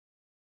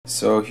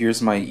So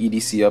here's my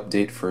EDC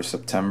update for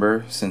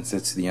September. Since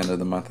it's the end of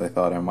the month, I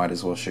thought I might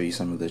as well show you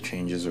some of the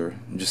changes or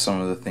just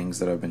some of the things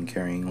that I've been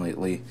carrying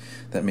lately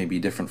that may be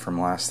different from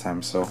last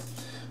time. So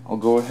I'll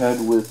go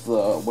ahead with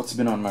what's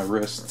been on my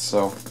wrist.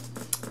 So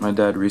my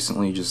dad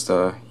recently just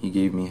he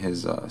gave me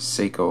his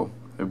Seiko.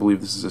 I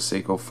believe this is a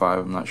Seiko 5.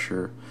 I'm not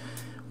sure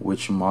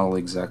which model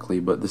exactly,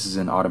 but this is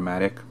an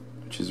automatic,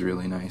 which is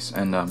really nice.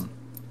 And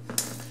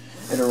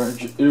it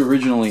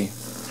originally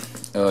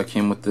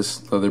came with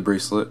this leather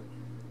bracelet.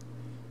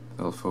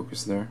 It'll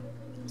focus there,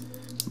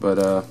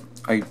 but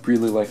I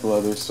really like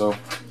leather, so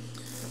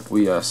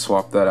we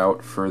swapped that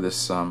out for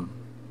this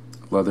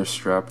leather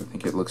strap. I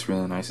think it looks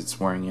really nice. It's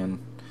wearing in,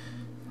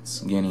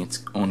 it's gaining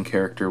its own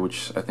character,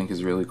 which I think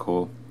is really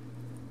cool.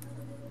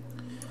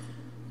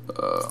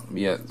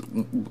 Yeah,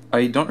 I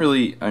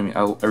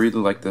really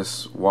like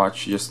this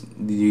watch. Just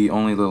the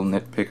only little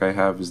nitpick I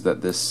have is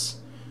that this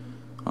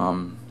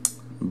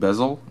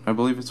bezel, I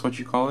believe it's what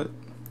you call it,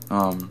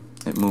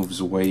 it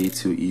moves way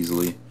too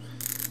easily.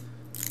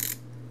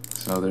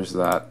 So there's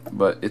that,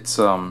 but it's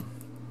I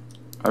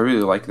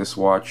really like this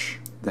watch.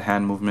 The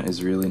hand movement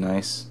is really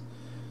nice,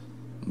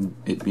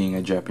 it being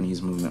a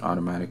Japanese movement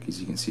automatic, as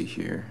you can see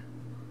here.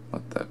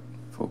 Let that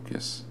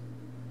focus.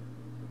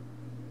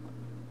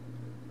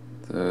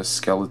 The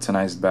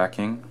skeletonized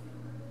backing,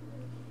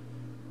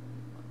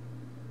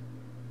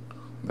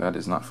 that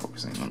is not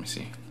focusing. Let me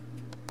see.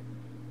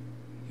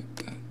 Get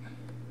that.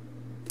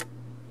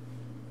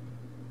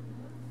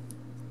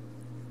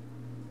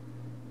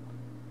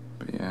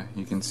 But yeah,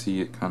 you can see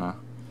it kind of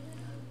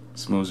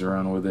smooths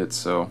around with it,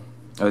 so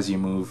as you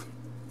move,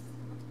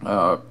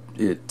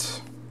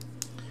 it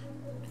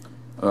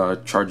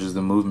charges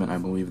the movement. I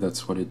believe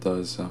that's what it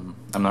does. I'm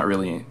not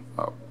really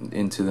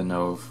into the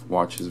know of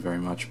watches very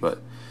much,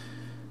 but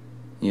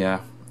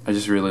yeah, I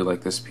just really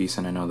like this piece,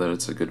 and I know that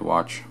it's a good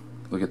watch.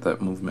 Look at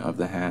that movement of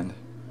the hand.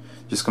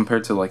 Just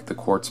compared to like the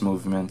quartz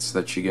movements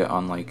that you get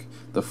on like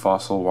the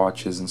Fossil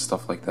watches and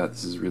stuff like that,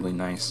 this is really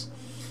nice.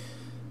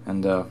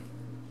 And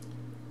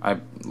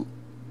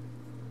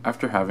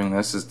after having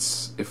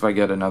this, if I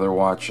get another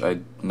watch,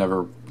 I'd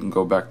never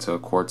go back to a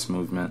quartz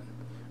movement.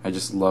 I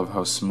just love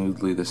how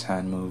smoothly this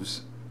hand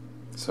moves.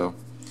 So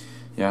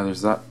yeah,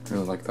 there's that. I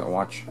really like that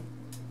watch.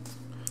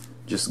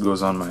 Just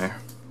goes on my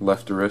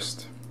left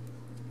wrist.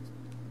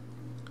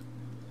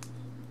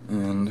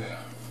 And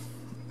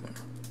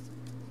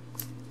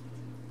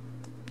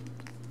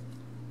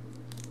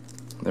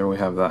there we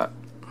have that.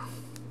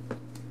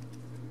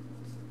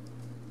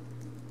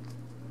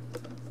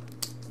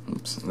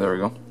 Oops, there we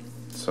go.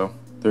 So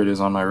there it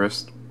is on my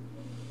wrist.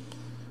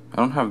 I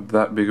don't have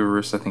that big of a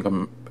wrist. I think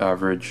I'm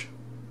average.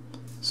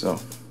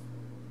 So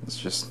that's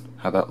just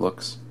how that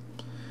looks.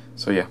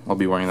 So yeah, I'll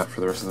be wearing that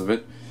for the rest of the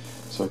bit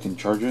so I can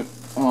charge it.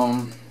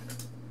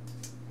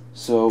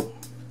 So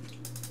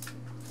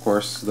of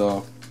course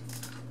the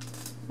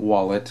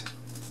wallet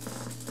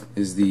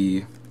is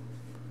the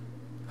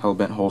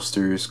Hellbent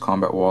Holsters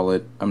Combat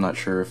Wallet. I'm not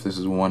sure if this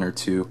is 1 or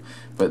 2,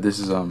 but this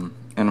is and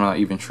I'm not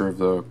even sure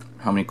of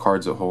how many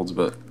cards it holds,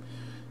 but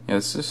yeah,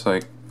 it's just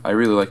like, I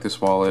really like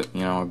this wallet.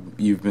 You know,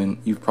 you've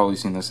probably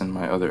seen this in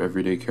my other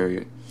everyday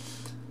carry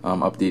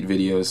update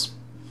videos.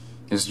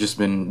 It's just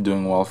been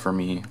doing well for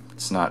me.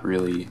 It's not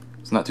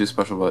too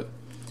special, but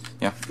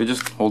yeah, it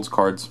just holds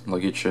cards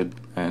like it should,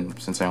 and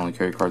since I only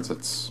carry cards,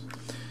 that's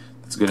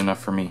good enough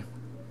for me.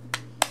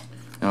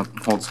 You know,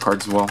 it holds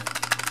cards well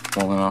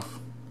enough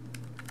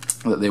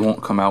that they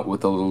won't come out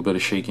with a little bit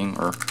of shaking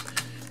or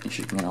any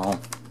shaking at all.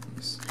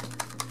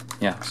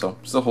 Yeah, so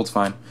still holds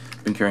fine.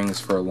 Been carrying this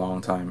for a long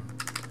time,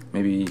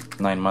 maybe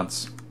 9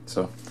 months.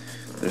 So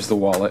there's the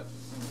wallet.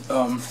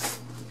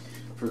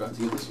 Forgot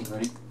to get this one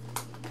ready.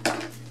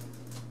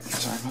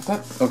 Sorry about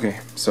that. Okay,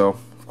 so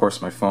of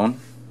course my phone,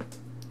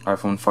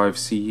 iPhone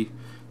 5C,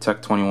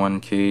 Tech 21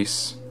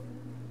 case.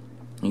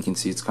 You can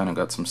see it's kind of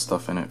got some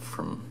stuff in it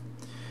from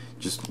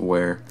just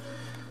wear.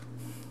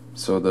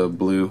 So the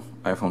blue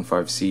iPhone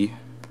 5C,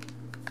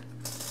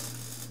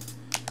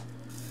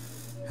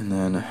 and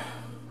then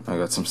I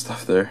got some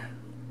stuff there.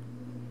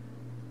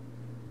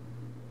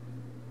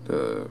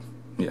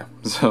 Yeah,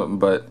 so,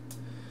 but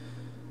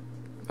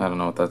I don't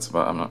know what that's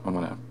about. I'm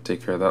gonna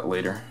take care of that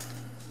later.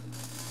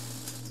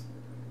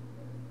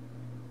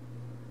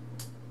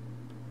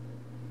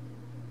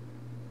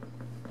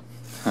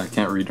 I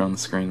can't read on the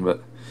screen,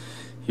 but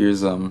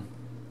here's my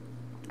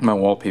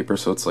wallpaper.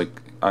 So it's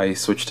like, I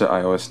switched to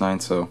iOS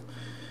 9, so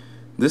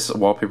this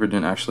wallpaper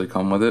didn't actually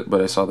come with it, but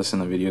I saw this in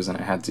the videos and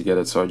I had to get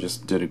it, so I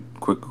just did a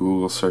quick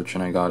Google search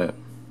and I got it.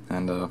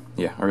 And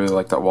yeah, I really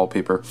like that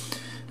wallpaper.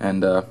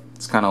 And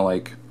it's kind of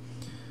like,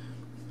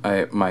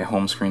 my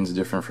home screen's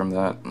different from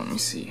that. Let me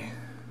see.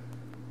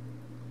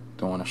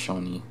 Don't want to show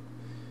any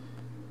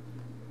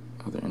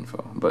other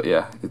info, but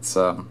yeah, it's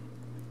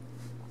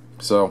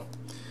so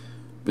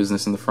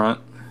business in the front,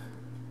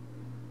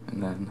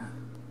 and then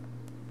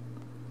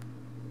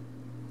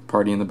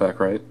party in the back,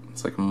 right?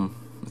 It's like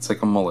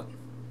a mullet.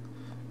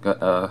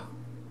 Got a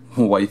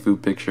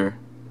waifu picture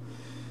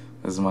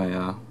as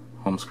my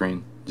home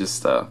screen.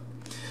 Just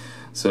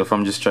So if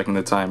I'm just checking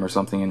the time or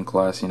something in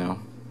class, you know,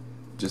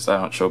 just I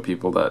don't show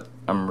people that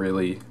I'm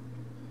really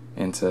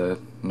into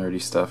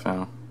nerdy stuff.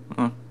 I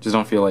don't, just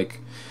don't feel like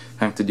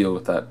having to deal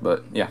with that.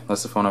 But yeah,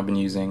 that's the phone I've been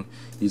using.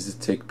 Used it to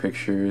take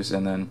pictures,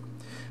 and then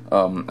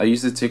I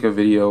used it to take a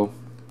video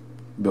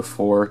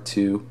before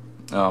too,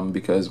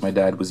 because my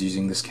dad was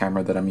using this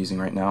camera that I'm using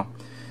right now.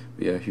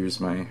 But yeah, here's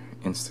my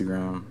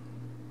Instagram.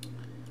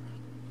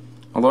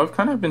 Although I've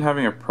kind of been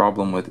having a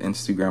problem with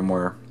Instagram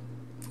where,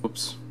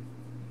 whoops,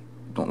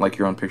 don't like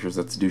your own pictures,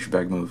 that's a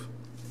douchebag move.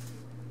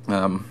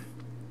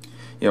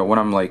 Yeah, when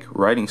I'm like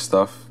writing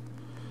stuff,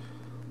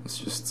 it's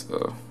just,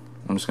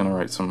 I'm just gonna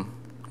write some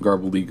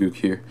garbledy-gook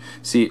here.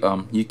 See,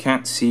 you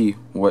can't see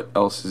what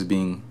else is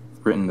being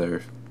written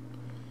there.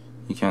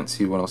 You can't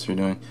see what else you're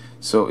doing.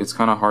 So it's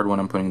kind of hard when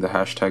I'm putting the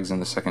hashtags in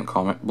the second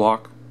comment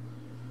block.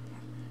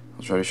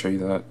 I'll try to show you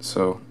that.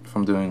 So if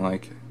I'm doing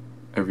like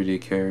everyday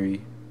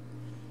carry,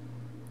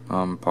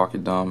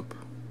 pocket dump,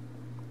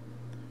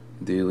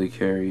 daily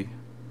carry,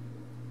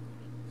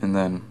 and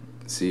then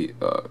see,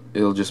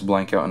 it'll just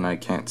blank out and I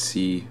can't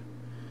see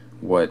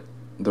what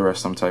the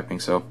rest I'm typing.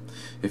 So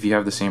if you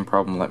have the same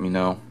problem, let me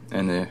know,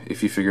 and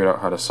if you figured out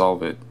how to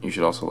solve it, you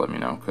should also let me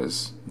know,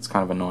 because it's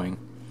kind of annoying.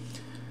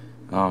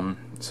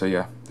 So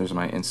yeah, there's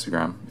my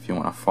Instagram if you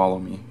want to follow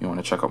me, you want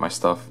to check out my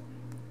stuff.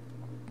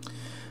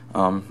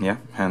 Yeah,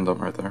 hand up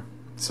right there.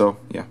 So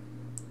yeah,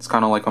 it's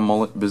kind of like a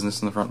mullet,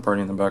 business in the front,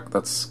 party in the back.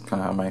 That's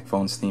kind of how my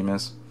phone's theme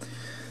is.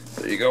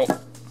 There you go.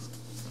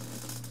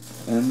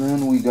 And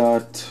then we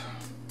got,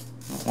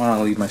 why don't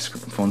I leave my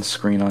phone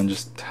screen on,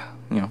 just,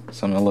 you know,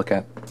 something to look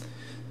at.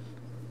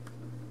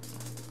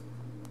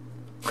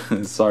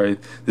 Sorry,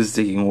 this is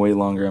taking way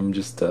longer. I'm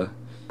just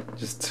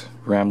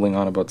rambling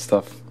on about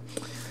stuff.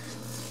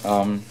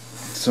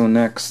 So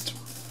next,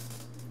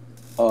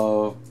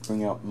 I'll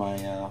bring out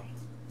my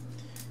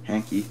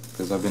hanky,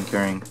 because I've been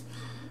carrying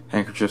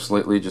handkerchiefs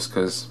lately just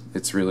because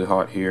it's really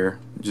hot here.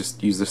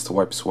 Just use this to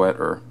wipe sweat,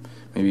 or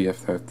maybe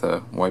if I have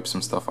to wipe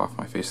some stuff off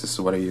my face, this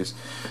is what I use.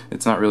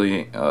 It's not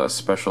really a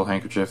special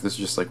handkerchief. This is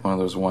just like one of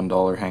those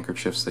 $1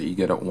 handkerchiefs that you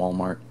get at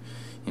Walmart.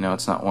 You know,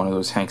 it's not one of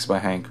those Hanks by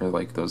Hank or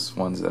like those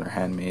ones that are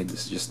handmade.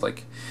 This is just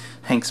like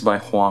Hanks by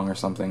Huang or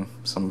something,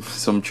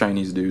 some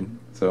Chinese dude.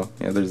 So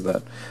yeah, there's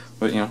that.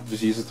 But you know,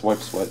 just use it to wipe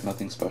sweat.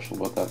 Nothing special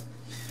about that.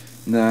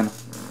 And then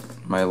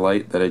my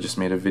light that I just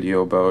made a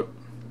video about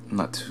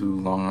not too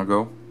long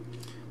ago,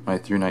 my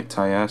Thru Nite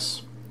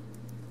TIS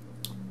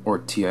or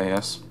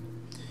TIS.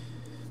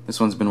 This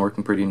one's been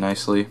working pretty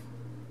nicely.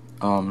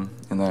 And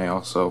then I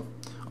also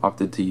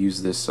opted to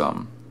use this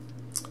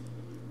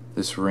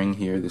this ring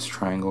here, this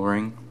triangle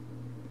ring.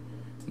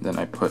 Then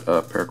I put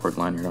a paracord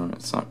lanyard on it.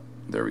 It's not,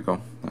 there we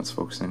go, that's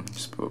focusing.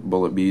 Just put a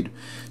bullet bead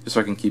just so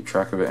I can keep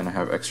track of it and I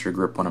have extra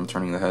grip when I'm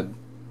turning the head.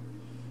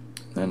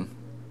 Then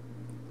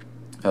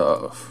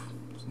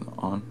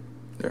on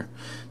there,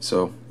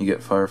 so you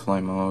get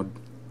firefly mode,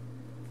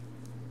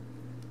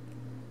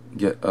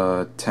 get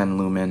 10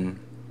 lumen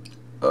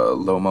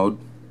low mode,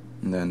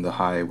 and then the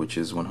high, which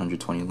is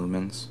 120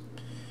 lumens.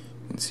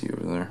 You can see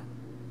over there.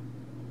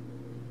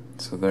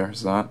 So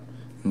there's that.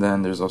 And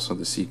then there's also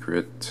the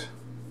secret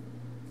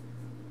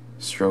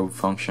strobe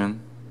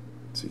function,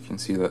 so you can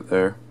see that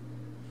there.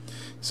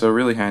 So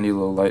really handy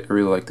little light. I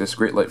really like this.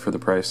 Great light for the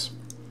price.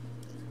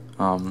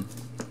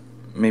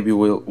 Maybe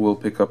we'll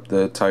pick up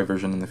the Thai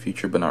version in the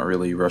future, but not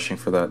really rushing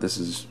for that. This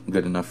is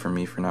good enough for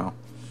me for now.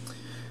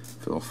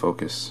 If it'll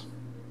focus.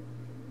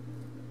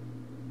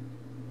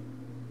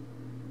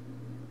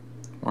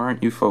 Why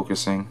aren't you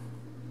focusing?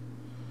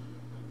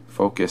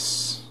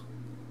 Focus.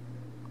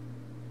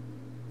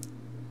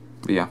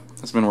 But yeah,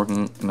 it's been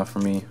working enough for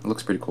me. It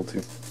looks pretty cool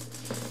too.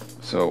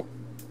 So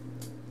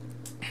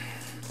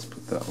let's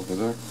put that over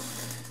there.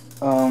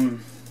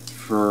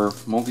 For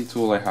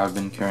multi-tool, I have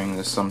been carrying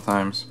this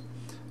sometimes.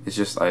 It's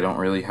just I don't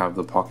really have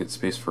the pocket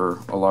space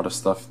for a lot of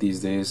stuff these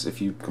days.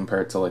 If you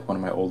compare it to like one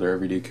of my older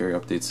everyday carry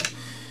updates,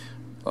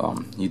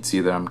 you'd see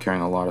that I'm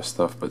carrying a lot of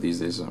stuff. But these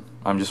days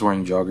I'm just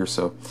wearing joggers,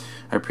 so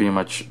I pretty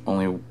much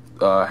only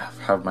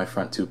have my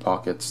front two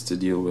pockets to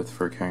deal with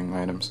for carrying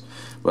items.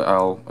 But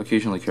I'll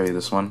occasionally carry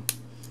this one,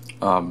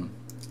 and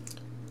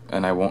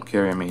I won't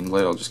carry a main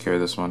blade. I'll just carry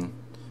this one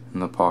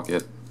in the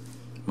pocket.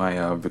 My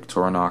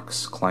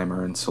Victorinox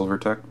Climber in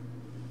Silvertech.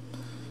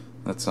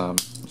 That's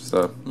just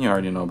you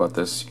already know about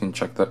this. You can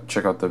check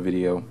out the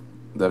video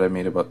that I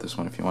made about this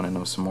one if you want to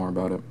know some more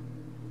about it.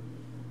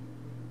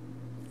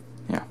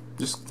 Yeah,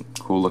 just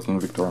cool looking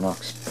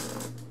Victorinox.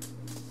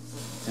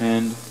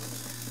 And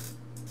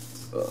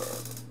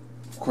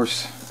of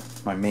course,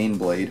 my main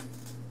blade.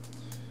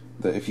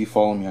 That if you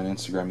follow me on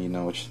Instagram, you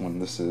know which one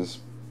this is.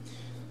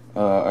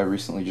 I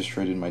recently just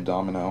traded my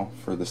Domino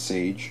for the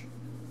Sage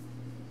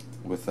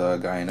with a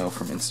guy I know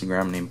from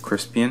Instagram named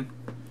Crispian.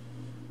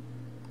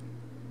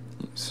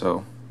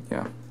 So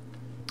yeah,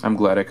 I'm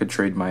glad I could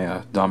trade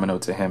my Domino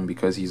to him,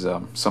 because he's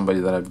somebody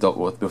that I've dealt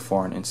with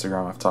before on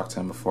Instagram. I've talked to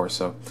him before,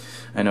 so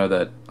I know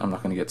that I'm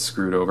not going to get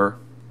screwed over.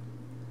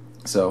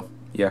 So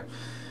yeah,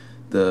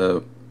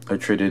 I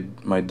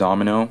traded my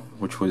Domino,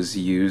 which was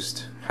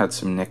used, had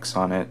some nicks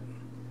on it,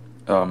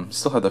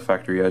 Still had the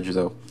factory edge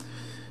though,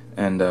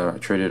 and I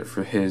traded it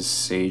for his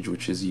Sage,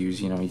 which is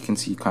used. You know, you can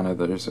see kind of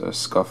there's a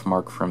scuff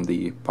mark from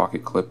the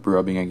pocket clip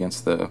rubbing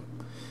against the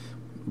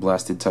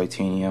blasted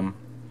titanium.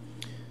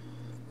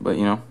 But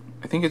you know,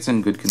 I think it's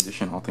in good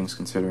condition, all things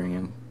considering,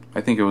 and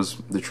I think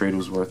the trade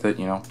was worth it.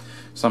 You know,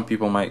 some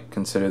people might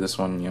consider this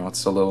one, you know,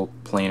 it's a little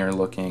plainer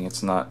looking.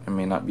 It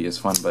may not be as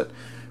fun, but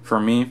for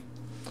me,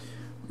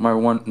 my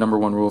number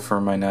one rule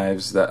for my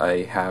knives that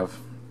I have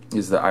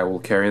is that I will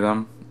carry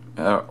them,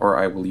 or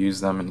I will use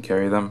them and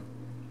carry them.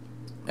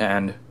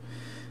 And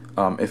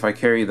if I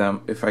carry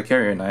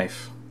a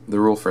knife, the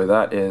rule for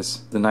that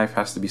is the knife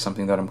has to be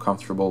something that I'm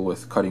comfortable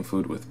with cutting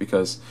food with,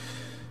 because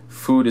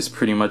food is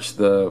pretty much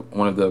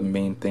one of the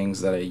main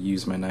things that I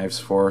use my knives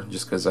for,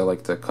 just because I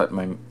like to cut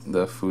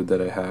the food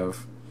that I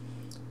have.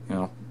 You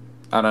know,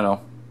 I don't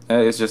know.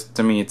 It's just,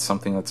 to me, it's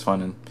something that's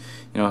fun, and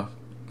you know,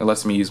 it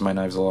lets me use my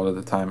knives a lot of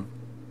the time.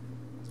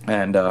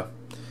 And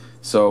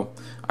so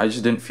I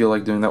just didn't feel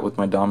like doing that with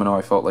my Domino.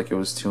 I felt like it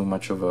was too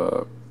much of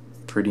a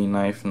pretty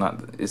knife.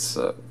 It's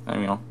not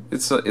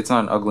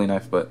an ugly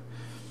knife, but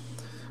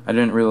I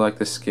didn't really like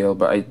the scale.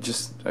 But I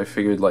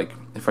figured, like,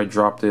 if I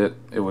dropped it,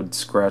 it would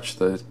scratch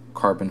the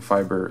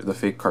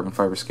fake carbon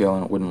fiber scale,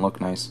 and it wouldn't look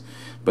nice.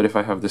 But if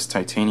I have this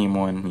titanium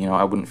one, you know,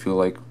 I wouldn't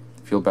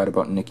feel bad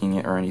about nicking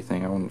it or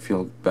anything. I wouldn't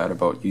feel bad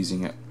about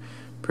using it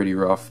pretty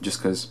rough, just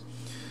because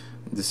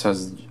this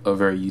has a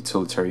very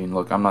utilitarian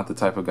look. I'm not the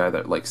type of guy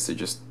that likes to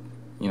just,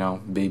 you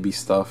know, baby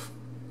stuff.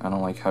 I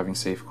don't like having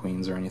safe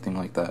queens or anything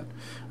like that.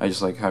 I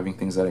just like having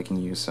things that I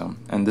can use.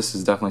 And this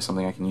is definitely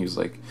something I can use.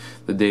 Like,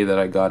 the day that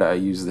I got it, I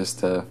used this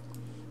to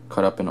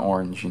cut up an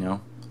orange, you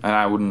know. And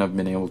I wouldn't have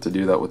been able to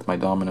do that with my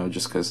Domino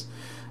just because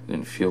it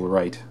didn't feel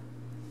right.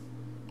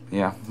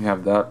 Yeah, we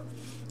have that.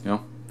 You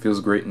know, feels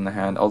great in the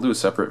hand. I'll do a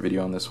separate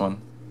video on this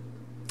one.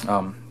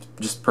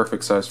 Just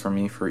perfect size for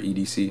me for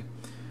EDC.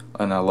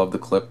 And I love the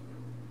clip.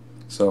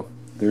 So,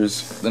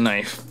 there's the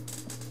knife.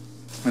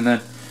 And then,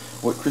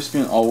 what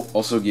Crispian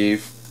also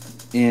gave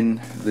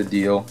in the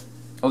deal,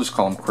 I'll just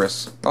call him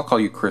Chris. I'll call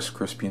you Chris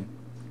Crispian.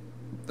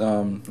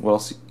 What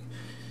else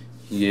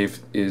he gave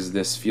is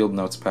this Field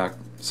Notes pack,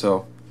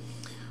 so,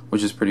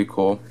 which is pretty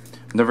cool.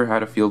 I've never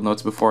had a Field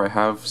Notes before. I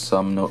have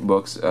some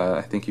notebooks.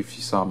 I think if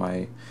you saw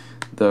the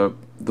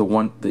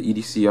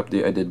EDC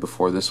update I did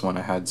before this one,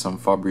 I had some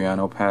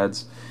Fabriano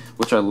pads,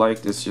 which I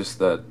liked. It's just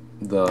that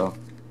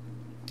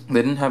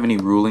they didn't have any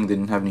ruling, they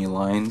didn't have any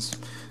lines,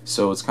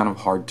 so it's kind of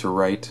hard to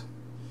write.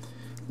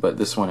 But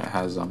this one, it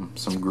has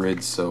some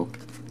grids, so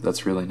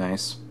that's really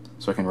nice.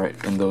 So I can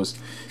write in those,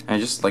 and I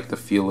just like the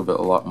feel of it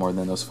a lot more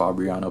than those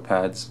Fabriano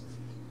pads.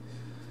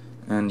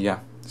 And yeah,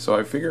 so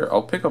I figure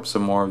I'll pick up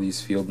some more of these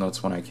Field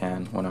Notes when I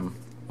can, when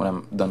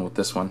I'm done with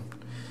this one.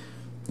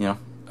 You know,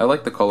 I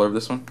like the color of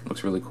this one. It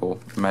looks really cool.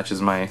 It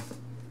matches my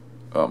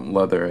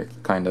leather,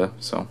 kinda.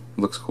 So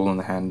it looks cool in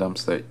the hand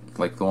dumps,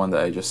 like the one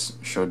that I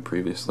just showed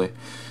previously.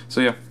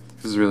 So yeah,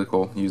 this is really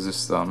cool. Use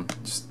this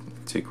just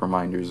take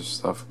reminders of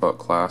stuff about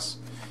class.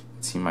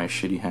 See my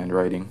shitty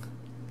handwriting.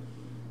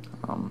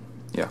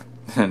 Yeah,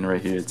 and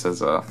right here it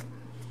says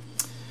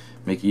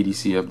make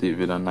EDC update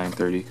vid on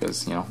 9:30,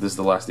 because you know this is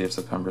the last day of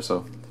September,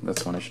 so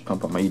that's when I should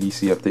pump up my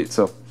EDC update.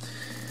 So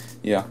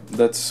yeah,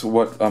 that's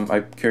what I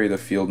carry the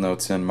Field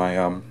Notes in my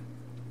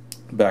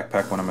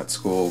backpack when I'm at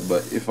school.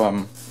 But if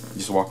I'm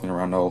just walking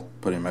around, I'll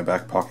put it in my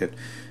back pocket.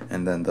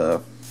 And then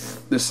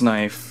this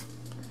knife,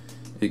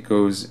 it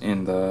goes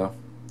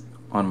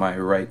on my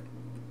right.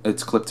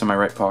 It's clipped to my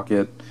right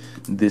pocket.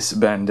 This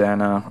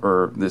bandana,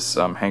 or this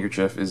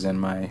handkerchief, is in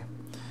my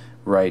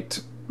right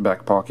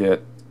back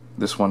pocket.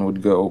 This one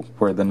would go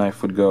where the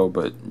knife would go,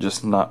 but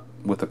just not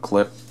with a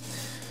clip.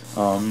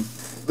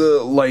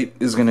 The light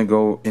is gonna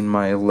go in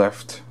my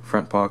left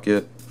front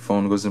pocket.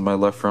 Phone goes in my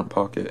left front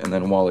pocket, and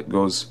then wallet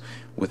goes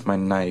with my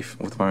knife,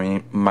 with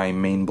my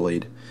main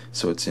blade.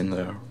 So it's in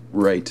the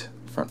right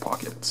front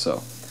pocket.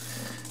 So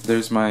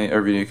there's my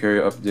everyday carry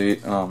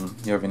update.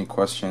 You have any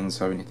questions,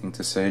 have anything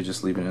to say,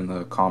 just leave it in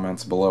the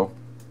comments below.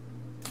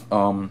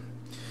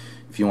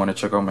 If you want to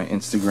check out my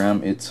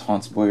Instagram, it's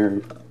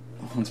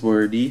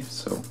HansBoyerD,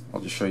 so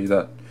I'll just show you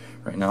that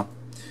right now.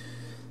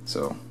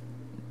 So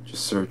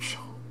just search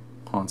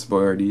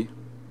HansBoyerD,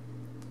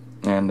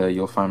 and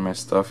you'll find my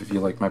stuff. If you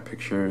like my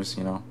pictures,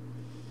 you know,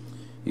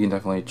 you can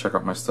definitely check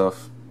out my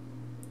stuff.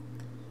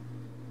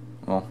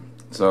 Well,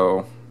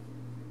 so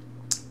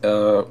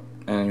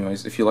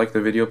anyways, if you like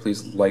the video,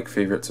 please like,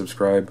 favorite,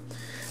 subscribe,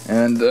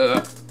 and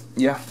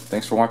yeah,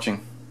 thanks for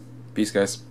watching. Peace, guys.